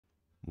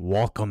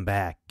Welcome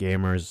back,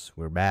 gamers.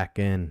 We're back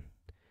in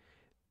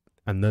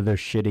another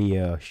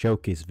shitty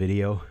showcase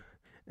video.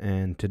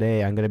 And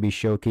today I'm going to be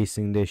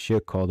showcasing this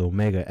shit called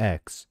Omega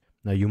X.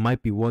 Now you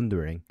might be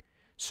wondering,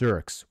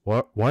 Sirx,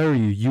 why are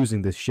you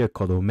using this shit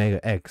called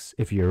Omega X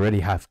if you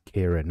already have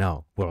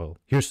KRNL? Well,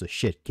 here's the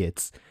shit,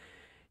 kids.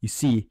 You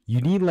see,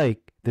 you need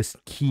like this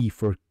key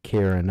for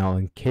KRNL,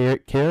 and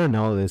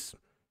KRNL is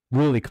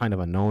really kind of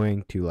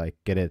annoying to like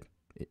get it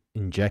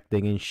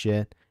injecting and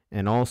shit.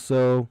 And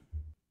also,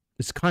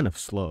 it's kind of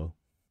slow.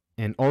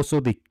 And also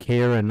the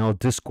KRNL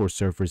Discord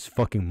server is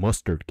fucking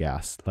mustard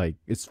gas. Like,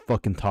 it's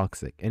fucking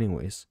toxic.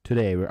 Anyways,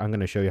 today I'm going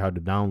to show you how to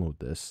download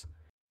this.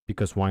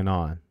 Because why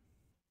not?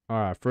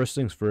 Alright, first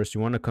things first, you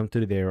want to come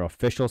to their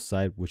official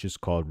site, which is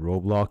called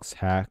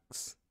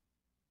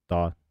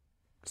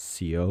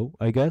robloxhacks.co,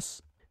 I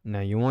guess.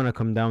 Now you want to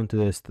come down to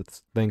this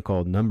thing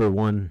called number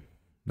 1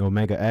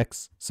 Omega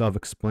X.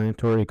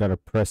 Self-explanatory. You got to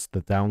press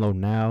the download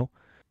now.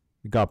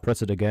 You got to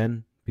press it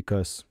again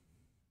because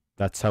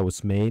that's how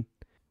it's made.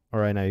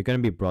 Alright, now you're going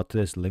to be brought to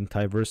this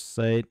Linktiverse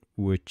site,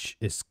 which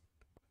is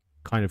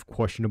kind of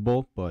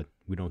questionable, but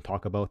we don't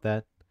talk about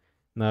that.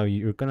 Now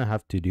you're going to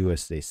have to do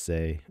as they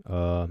say.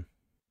 Now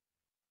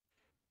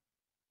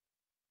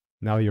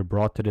you're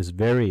brought to this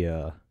very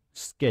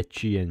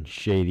sketchy and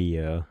shady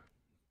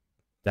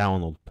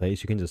download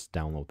place. You can just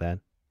download that.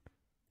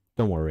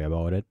 Don't worry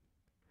about it.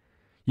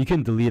 You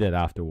can delete it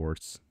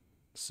afterwards.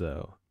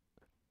 So,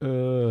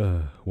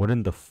 what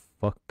in the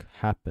fuck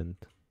happened?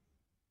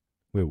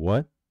 Wait,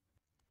 what?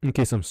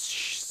 Okay, some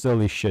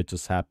silly shit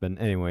just happened.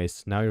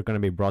 Anyways, now you're gonna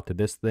be brought to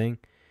this thing.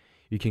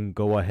 You can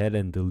go ahead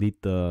and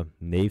delete the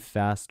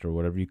navefast or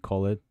whatever you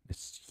call it.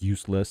 It's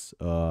useless.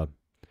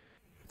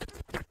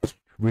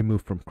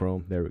 Remove from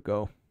Chrome. There we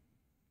go.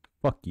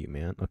 Fuck you,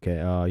 man. Okay,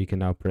 you can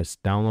now press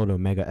download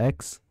Omega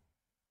X.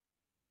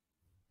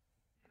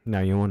 Now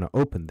you wanna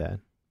open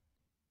that.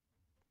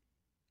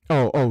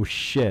 Oh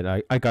shit,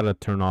 I gotta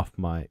turn off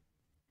my...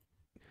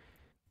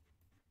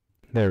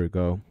 There we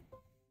go.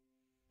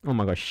 Oh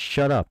my gosh,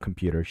 shut up,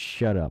 computer,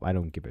 shut up. I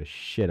don't give a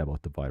shit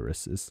about the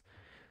viruses.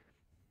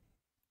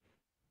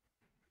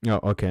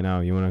 Oh, okay, now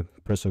you want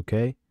to press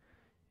OK.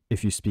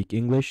 If you speak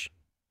English,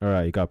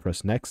 alright, you gotta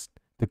press next.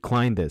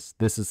 Decline this.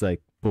 This is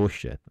like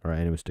bullshit.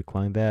 Alright, anyways,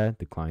 decline that,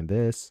 decline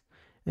this,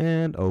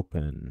 and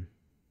open.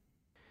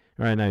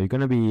 Alright, now you're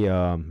gonna be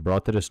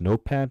brought to this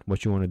notepad.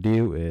 What you want to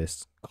do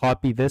is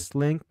copy this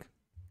link,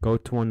 go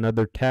to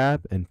another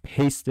tab, and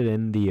paste it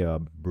in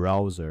the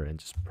browser, and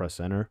just press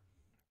enter.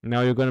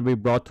 Now you're going to be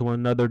brought to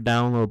another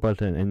download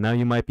button, and now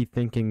you might be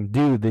thinking,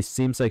 dude, this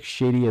seems like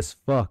shady as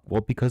fuck. Well,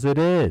 because it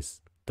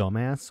is,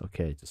 dumbass.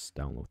 Okay, just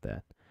download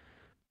that.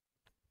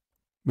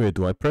 Wait,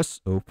 do I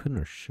press open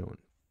or show in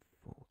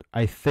folder?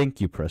 I think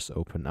you press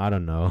open. I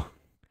don't know.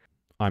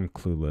 I'm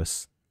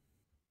clueless.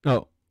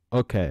 Oh,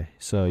 okay.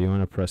 So you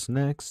want to press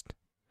next.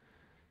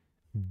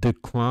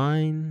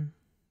 Decline.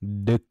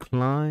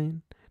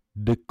 Decline.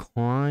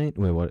 Decline.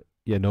 Wait, what?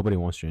 Yeah, nobody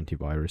wants your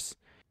antivirus.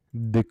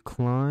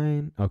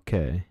 Decline.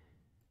 Okay.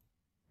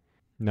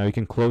 Now you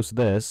can close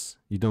this.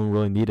 You don't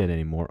really need it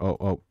anymore.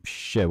 Oh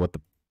shit, what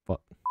the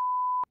fuck?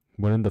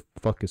 What in the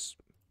fuck is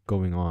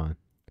going on?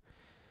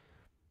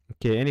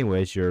 Okay,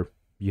 anyways, you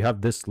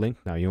have this link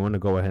now. You want to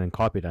go ahead and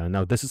copy that.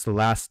 Now this is the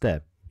last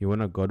step. You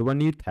want to go to a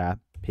new tab,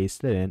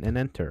 paste it in, and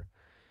enter.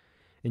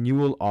 And you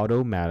will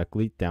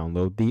automatically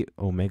download the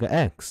Omega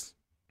X.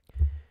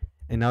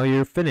 And now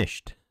you're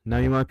finished. Now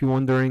you might be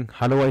wondering,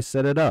 how do I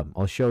set it up?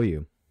 I'll show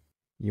you.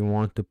 You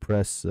want to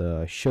press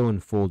show in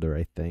folder,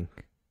 I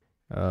think.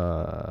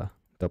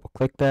 Double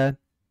click that.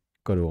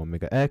 Go to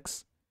Omega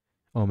X.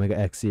 Omega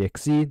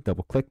X.exe.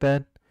 Double click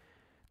that.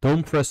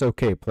 Don't press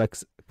OK.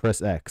 Press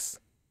X.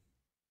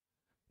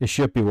 It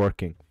should be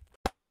working.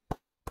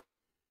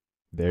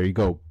 There you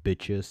go,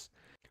 bitches.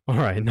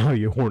 Alright, now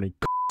your horny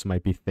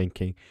might be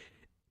thinking,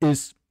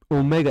 is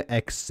Omega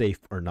X safe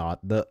or not?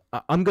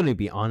 I'm gonna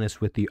be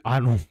honest with you, I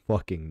don't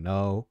fucking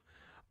know.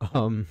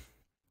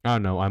 I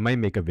don't know, I might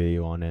make a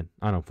video on it.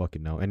 I don't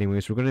fucking know.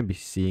 Anyways, we're gonna be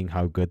seeing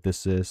how good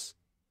this is.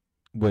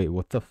 Wait,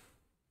 what the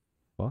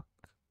fuck?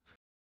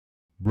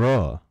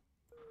 Bruh.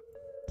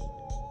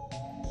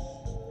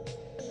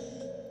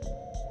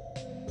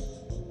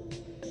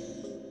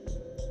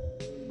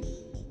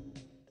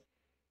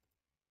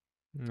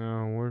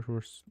 No,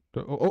 where's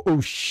oh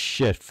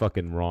shit,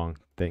 fucking wrong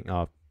thing.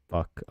 Oh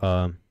fuck.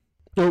 Oh,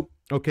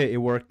 okay, it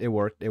worked.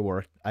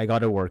 I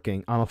got it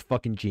working. I'm a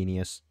fucking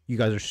genius. You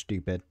guys are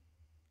stupid.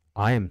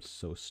 I am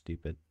so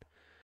stupid.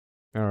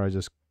 Alright,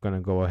 just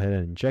gonna go ahead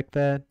and inject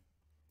that.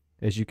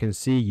 As you can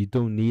see, you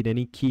don't need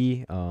any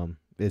key.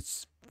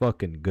 It's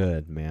fucking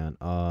good, man.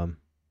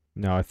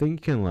 Now I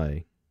think you can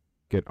like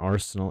get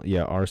Arsenal.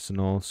 Yeah,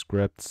 Arsenal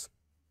scripts.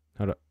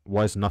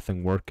 Why is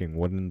nothing working?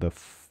 What in the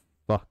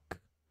fuck?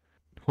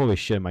 Holy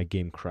shit, my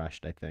game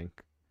crashed, I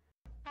think.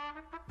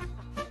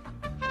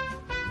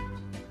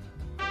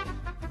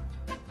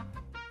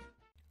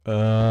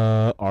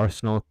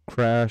 Arsenal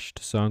crashed,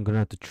 so I'm gonna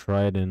have to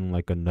try it in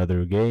like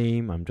another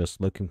game. I'm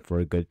just looking for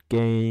a good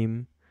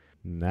game.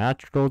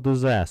 Natural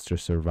disaster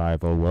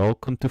survival.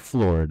 Welcome to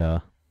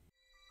Florida.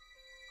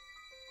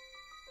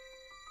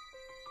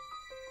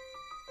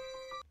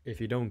 If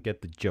you don't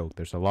get the joke,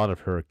 there's a lot of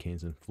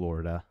hurricanes in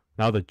Florida.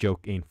 Now the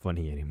joke ain't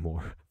funny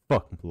anymore.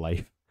 Fuck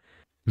life.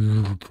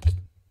 Alright,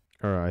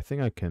 I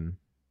think I can.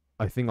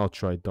 I think I'll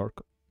try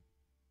dark.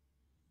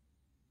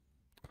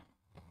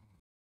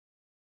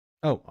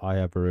 Oh, I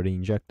have already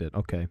injected.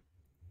 Okay.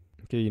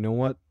 Okay, you know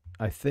what?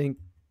 I think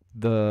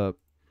the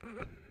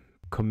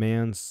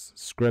commands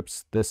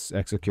scripts this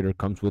executor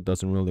comes with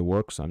doesn't really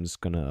work, so I'm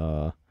just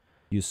gonna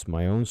use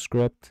my own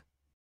script.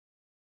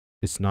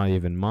 It's not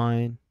even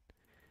mine.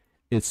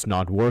 It's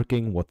not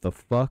working. What the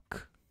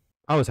fuck?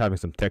 I was having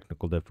some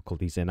technical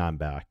difficulties and I'm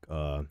back.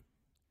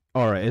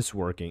 Alright, it's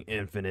working.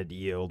 Infinite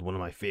yield, one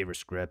of my favorite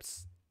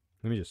scripts.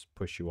 Let me just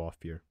push you off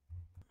here.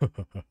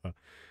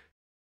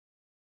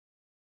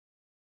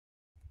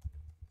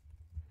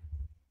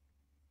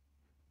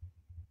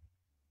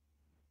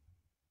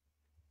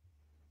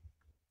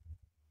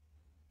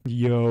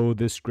 Yo,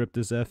 this script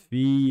is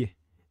FV.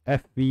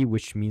 FV,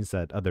 which means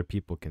that other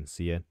people can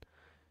see it.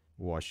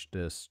 Watch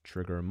this.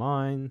 Trigger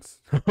mines.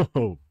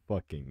 Oh,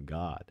 fucking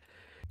god.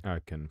 I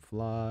can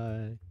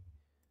fly.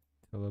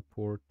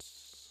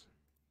 Teleports.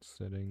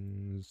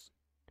 Settings.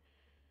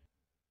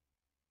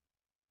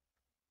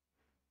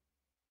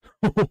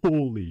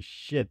 Holy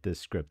shit,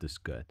 this script is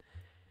good.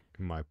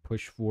 My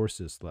push force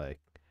is like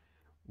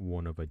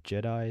one of a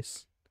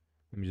Jedi's.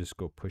 Let me just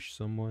go push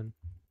someone.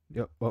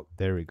 Yep. Oh,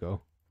 there we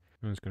go.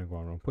 I'm just gonna go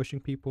around pushing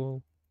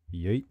people.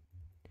 Yeet.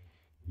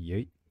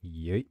 Yeet.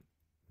 Yeet.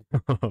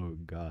 Oh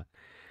god.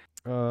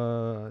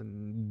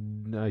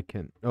 I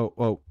can.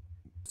 Oh.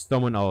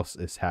 Someone else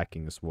is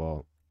hacking as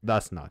well.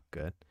 That's not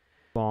good.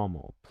 Bomb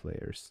all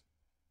players.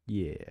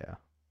 Yeah.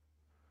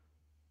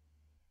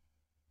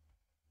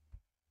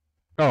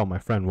 Oh, my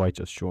friend White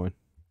just joined.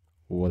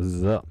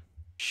 What's up?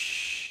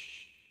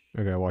 Shh.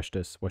 Okay, watch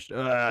this. Watch.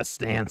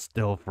 Stand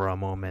still for a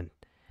moment,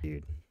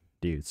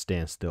 dude.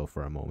 Stand still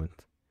for a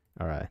moment.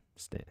 All right,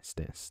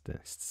 stand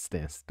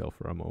still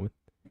for a moment.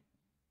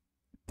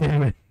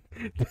 Damn it!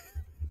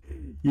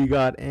 You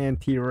got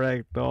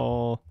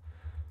anti-ragdoll.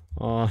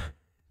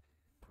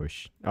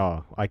 Push.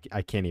 Oh, I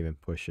can't even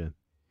push him.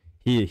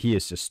 He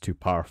is just too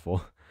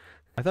powerful.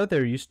 I thought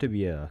there used to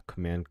be a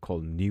command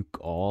called nuke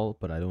all,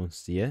 but I don't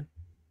see it.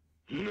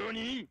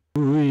 Nani?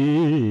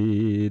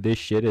 Ooh, this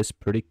shit is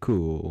pretty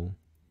cool.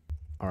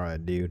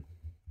 Alright, dude.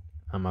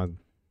 I'm gonna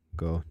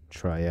go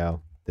try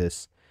out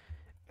this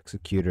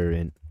executor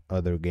in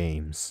other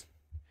games.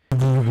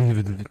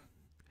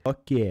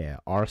 Fuck yeah,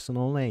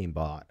 Arsenal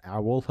aimbot,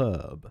 Owl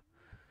Hub.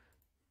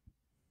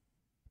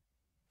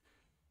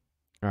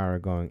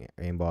 Alright, going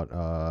aimbot,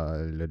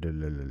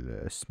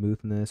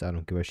 smoothness, I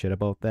don't give a shit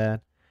about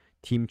that.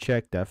 Team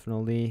check,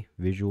 definitely.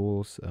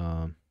 Visuals,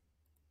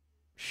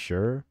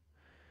 sure.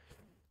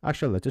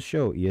 Actually, let's just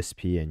show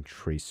ESP and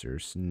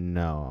tracers.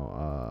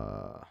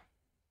 No,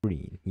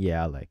 green.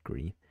 Yeah, I like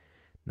green.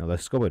 Now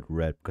let's go with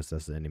red because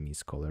that's the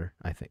enemy's color.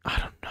 I think. I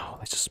don't know.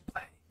 Let's just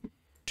play.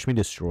 Watch me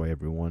destroy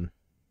everyone.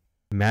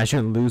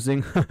 Imagine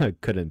losing.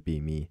 Couldn't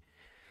be me.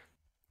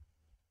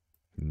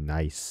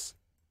 Nice.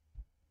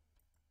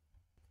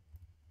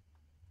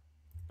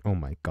 Oh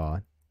my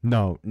god.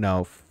 No,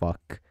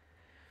 fuck.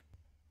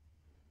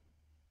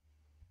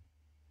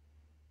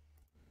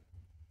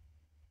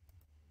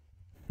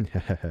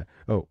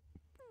 Oh,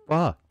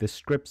 fuck. This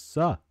script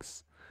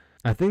sucks.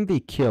 I think the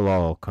kill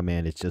all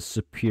command is just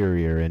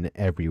superior in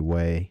every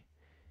way.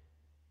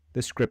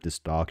 This script is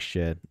dog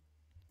shit.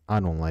 I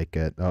don't like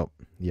it. Oh,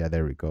 yeah,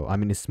 there we go. I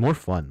mean, it's more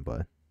fun,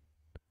 but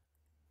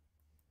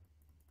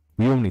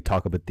we only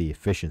talk about the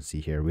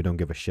efficiency here. We don't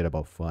give a shit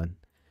about fun.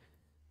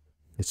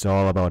 It's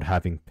all about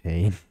having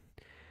pain.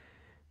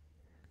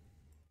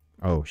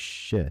 Oh,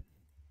 shit.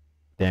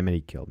 Damn it, he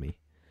killed me.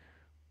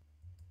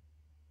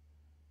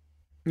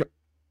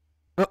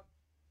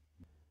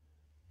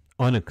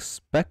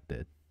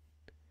 Unexpected.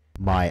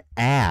 My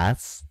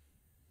ass.